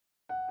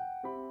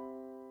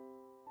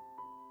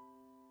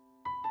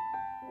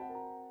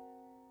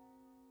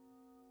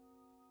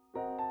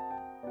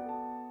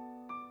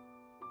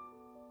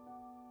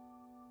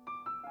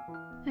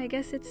I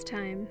guess it's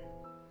time.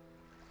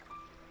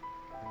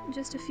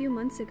 Just a few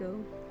months ago,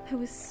 I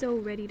was so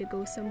ready to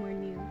go somewhere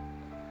new.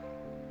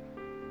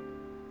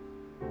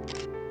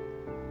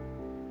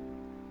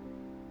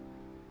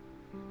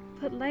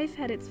 But life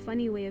had its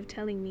funny way of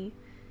telling me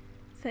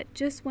that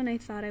just when I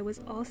thought I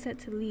was all set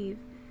to leave,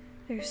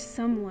 there's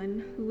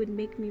someone who would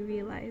make me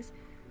realize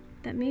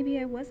that maybe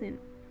I wasn't.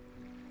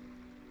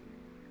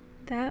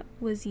 That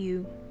was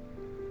you.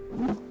 Oh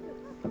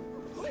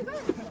my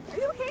God, are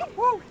you okay?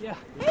 Whoa, yeah.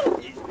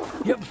 Hey.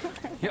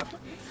 Yep.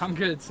 I'm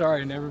good.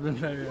 Sorry, never been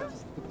better.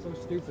 I'm so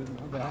stupid.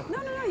 My bad.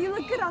 No, you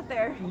look good out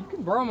there. You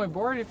can borrow my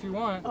board if you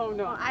want. Oh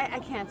no, I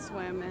can't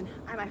swim and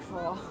I might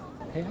fall.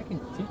 Hey, I can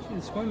teach you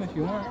to swim if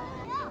you want.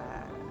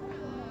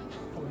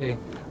 Hey,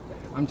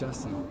 I'm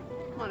Justin.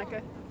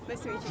 Monica, nice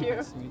to meet you.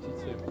 Nice to meet you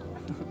too.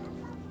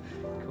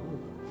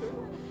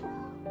 Cool.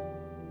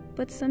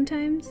 But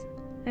sometimes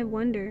I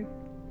wonder,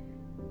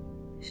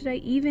 should I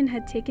even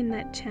have taken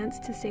that chance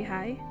to say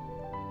hi?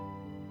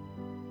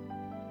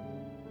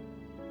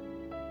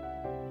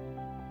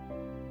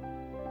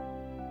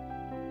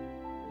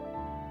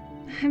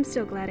 I'm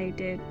still glad I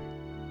did.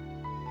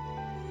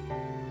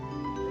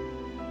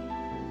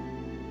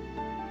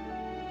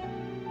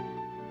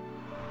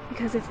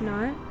 Because if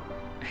not,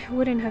 I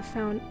wouldn't have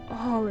found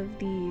all of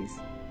these.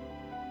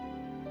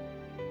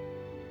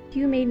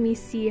 You made me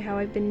see how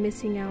I've been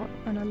missing out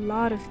on a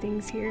lot of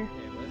things here.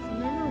 Okay, lesson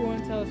number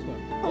 1, tell us what.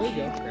 There you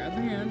go, grab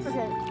your hands.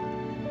 Okay.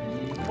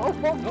 Whoa.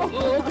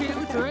 Oh, okay,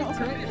 it's all right.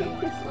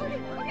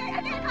 Okay,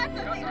 I think I caught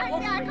something.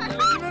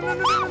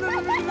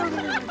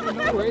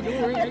 No,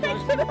 don't worry, I got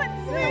you.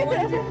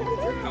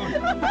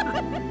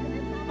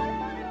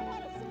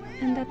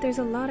 And that there's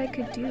a lot I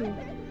could do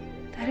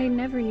that I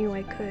never knew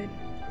I could.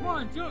 Come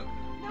on, jump.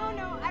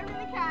 No, I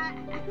really can't.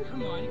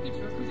 Come on, you can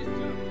trust me, just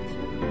jump.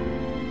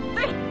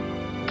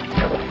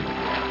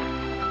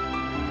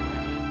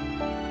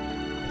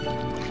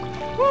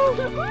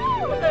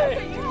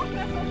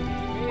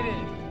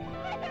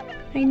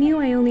 I knew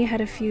I only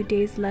had a few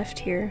days left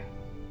here,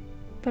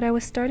 but I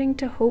was starting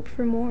to hope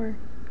for more.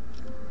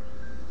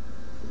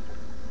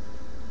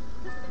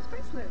 This is his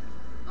bracelet.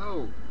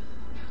 Oh.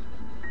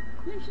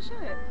 You should show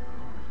it.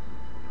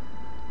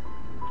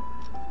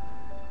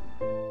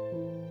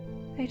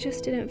 I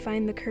just didn't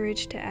find the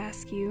courage to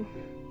ask you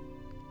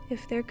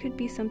if there could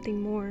be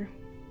something more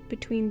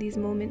between these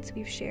moments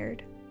we've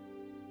shared.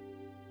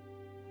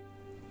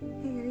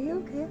 Hey, are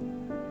you okay?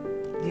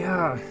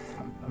 Yeah,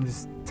 I'm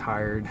just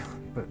tired,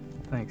 but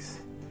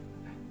thanks.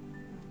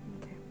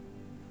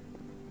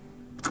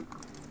 Okay.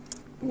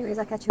 Anyways,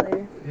 I'll catch you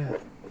later. Yeah.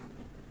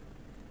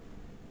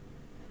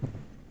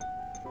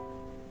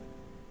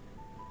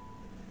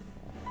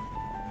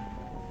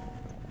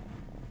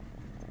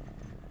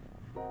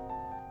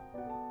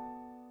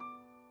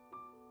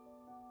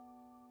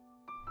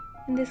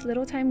 In this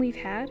little time we've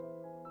had,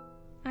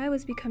 I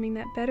was becoming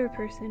that better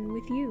person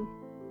with you.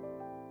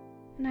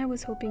 And I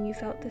was hoping you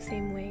felt the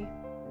same way.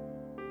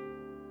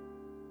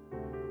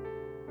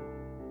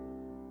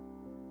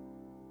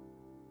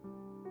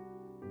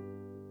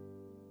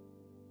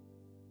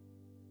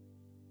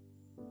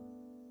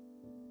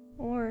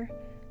 Or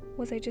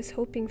was I just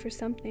hoping for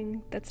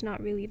something that's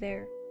not really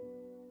there?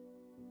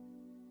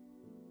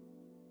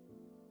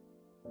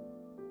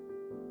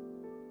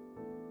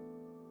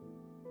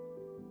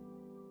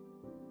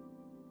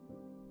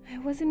 I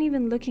wasn't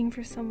even looking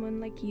for someone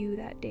like you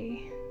that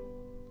day.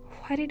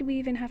 Why did we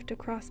even have to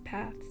cross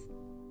paths?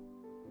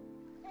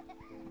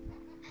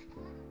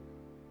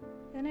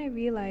 Then I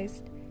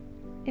realized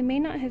it may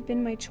not have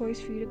been my choice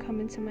for you to come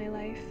into my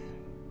life,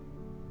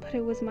 but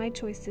it was my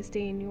choice to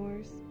stay in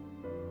yours.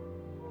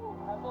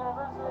 Happy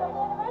anniversary!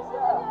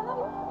 Happy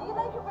anniversary! Do you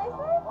like your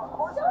bracelet? Of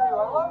course I do, I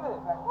love it!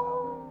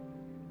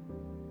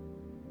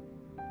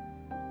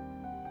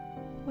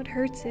 What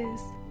hurts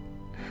is,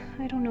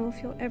 I don't know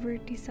if you'll ever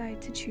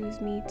decide to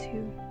choose me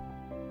too.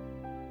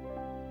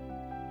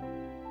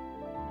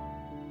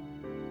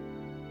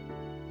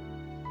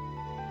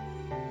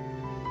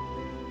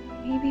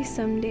 Maybe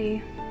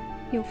someday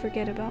you'll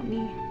forget about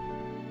me.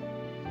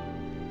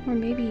 Or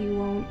maybe you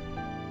won't.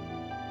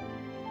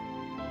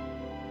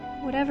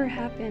 Whatever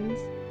happens,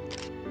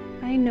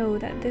 I know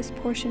that this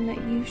portion that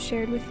you've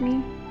shared with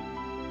me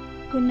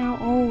would now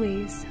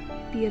always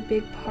be a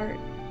big part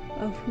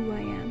of who I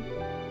am.